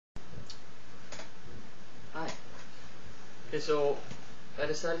Okay, so I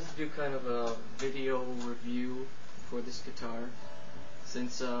decided to do kind of a video review for this guitar,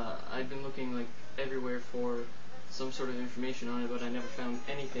 since I've been looking like everywhere for some sort of information on it, but I never found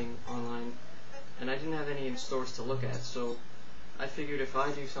anything online, and I didn't have any in stores to look at, so I figured if I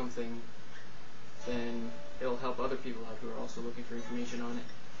do something, then it'll help other people out who are also looking for information on it.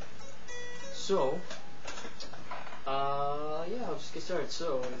 So, yeah, I'll just get started.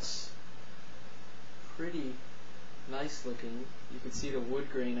 So, it's pretty nice looking. You can see the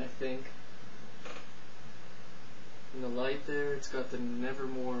wood grain, I think. In the light there, it's got the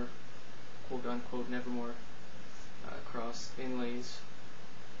Nevermore, quote unquote, Nevermore cross inlays,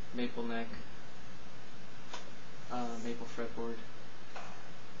 maple neck, maple fretboard,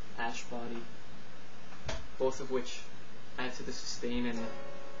 ash body, both of which add to the sustain, and it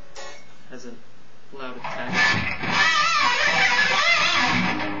has a loud attack.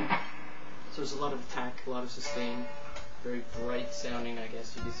 So there's a lot of attack, a lot of sustain, very bright sounding, I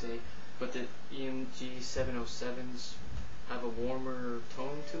guess you could say. But the EMG 707s have a warmer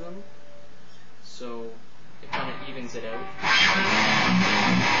tone to them, so it kind of evens it out.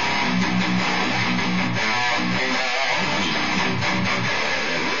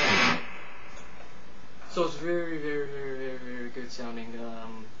 So it's very, very, very, very, very good sounding.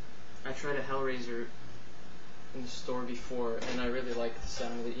 I tried a Hellraiser in the store before, and I really liked the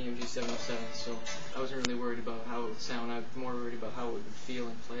sound of the EMG 707, so I wasn't really worried about how it would sound. I was more worried about how it would feel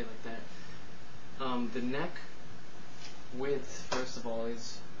and play like that. The neck width, first of all,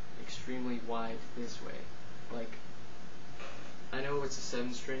 is extremely wide this way. Like, I know it's a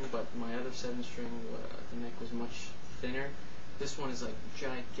 7-string, but my other 7-string, the neck was much thinner. This one is like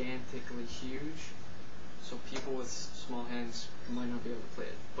gigantically huge, so people with small hands might not be able to play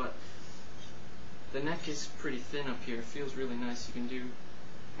it. But the neck is pretty thin up here. It feels really nice. You can do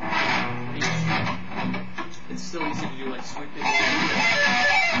it's still easy to do like sweep picking,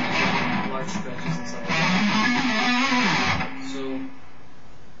 large stretches and stuff like that. So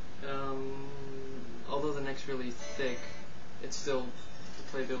although the neck's really thick, it's still, the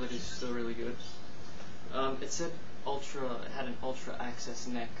playability is still really good. It said it had an ultra access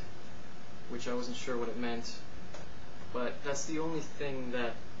neck, which I wasn't sure what it meant, but that's the only thing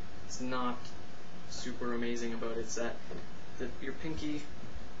that it's not super amazing about it. It's that your pinky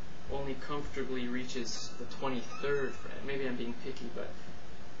only comfortably reaches the 23rd fret. Maybe I'm being picky, but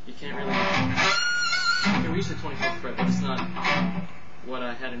you can't really, you can reach the 24th fret, but it's not what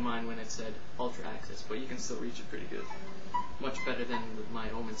I had in mind when it said ultra access, but you can still reach it pretty good. Much better than with my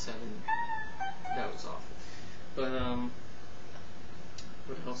Omen 7. That was awful. But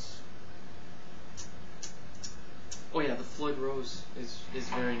what else? Oh yeah, the Floyd Rose is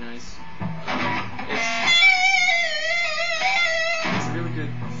very nice. It's a really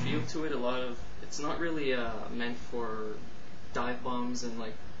good feel to it. It's not really meant for dive bombs and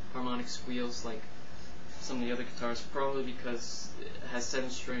like harmonic squeals like some of the other guitars, probably because it has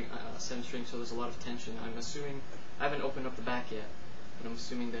 7-string, so there's a lot of tension. I'm assuming, I haven't opened up the back yet, but I'm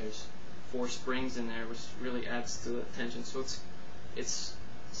assuming there's 4 springs in there, which really adds to the tension. So it's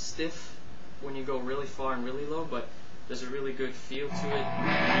stiff when you go really far and really low, but there's a really good feel to it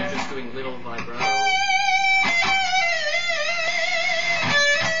when you're just doing little vibrato.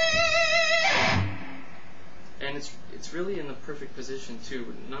 And it's really in the perfect position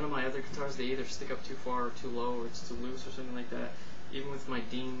too. None of my other guitars, they either stick up too far or too low, or it's too loose or something like that. Even with my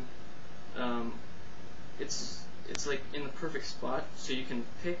Dean, it's like in the perfect spot, so you can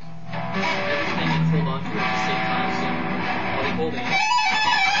pick everything and hold on to it at the same time. So while you're holding it,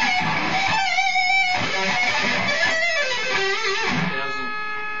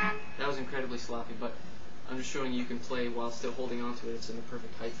 that was incredibly sloppy, but I'm just showing you can play while still holding on to it. It's in the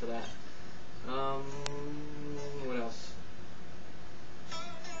perfect height for that. What else?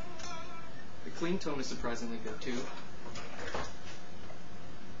 The clean tone is surprisingly good too.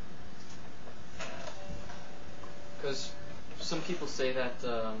 Because some people say that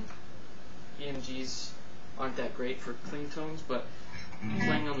EMGs aren't that great for clean tones, but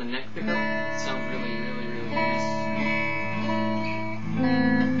playing on the neck pickup, it sounds really, really, really nice.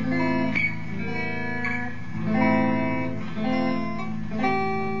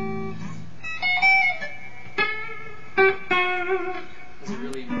 It's a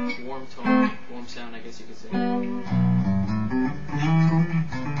really warm tone, warm sound, I guess you could say.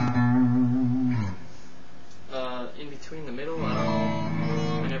 In between the middle, I don't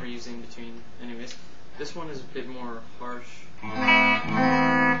know. I never use in between. Anyways, this one is a bit more harsh,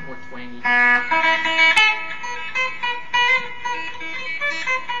 more twangy. I'm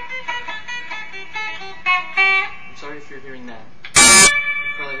sorry if you're hearing that. You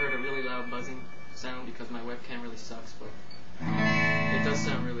probably heard a really loud buzzing sound because my webcam really sucks, but It does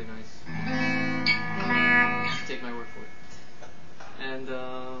sound really nice. Take my word for it. And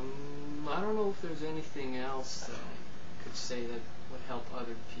I don't know if there's anything else that I could say that would help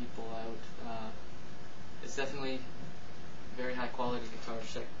other people out. It's definitely very high quality guitar.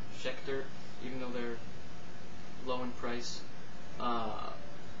 Schecter, even though they're low in price,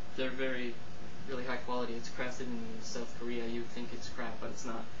 they're really high quality. It's crafted in South Korea. You'd think it's crap, but it's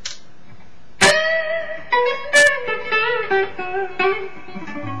not. The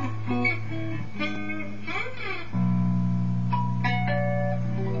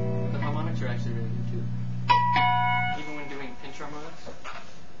harmonics are actually really good too. Even when doing pinch harmonics,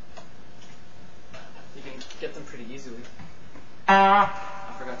 you can get them pretty easily.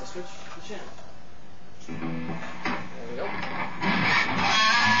 I forgot to switch the channel. There we go.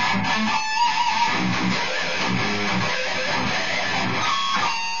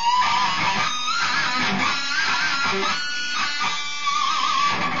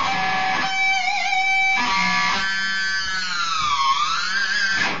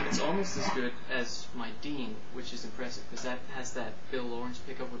 It's almost as good as my Dean, which is impressive because that has that Bill Lawrence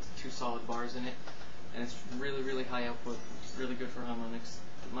pickup with the 2 solid bars in it, and it's really high output. It's really good for harmonics.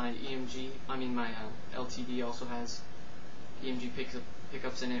 My my LTD also has EMG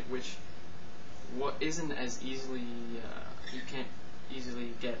pickups in it, which isn't as easily, you can't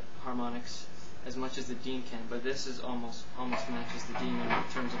easily get harmonics as much as the Dean can, but this is almost matches the Dean in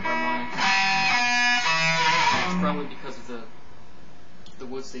terms of harmonics. It's probably because of the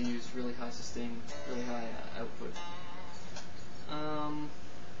woods they use, really high sustain, really high output. I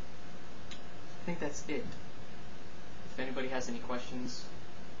think that's it. If anybody has any questions,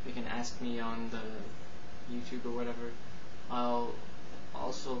 they can ask me on the YouTube or whatever. I'll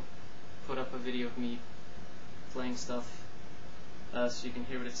also put up a video of me playing stuff so you can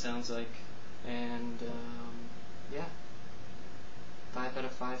hear what it sounds like. And yeah, 5 out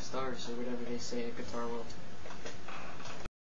of 5 stars or whatever they say at Guitar World.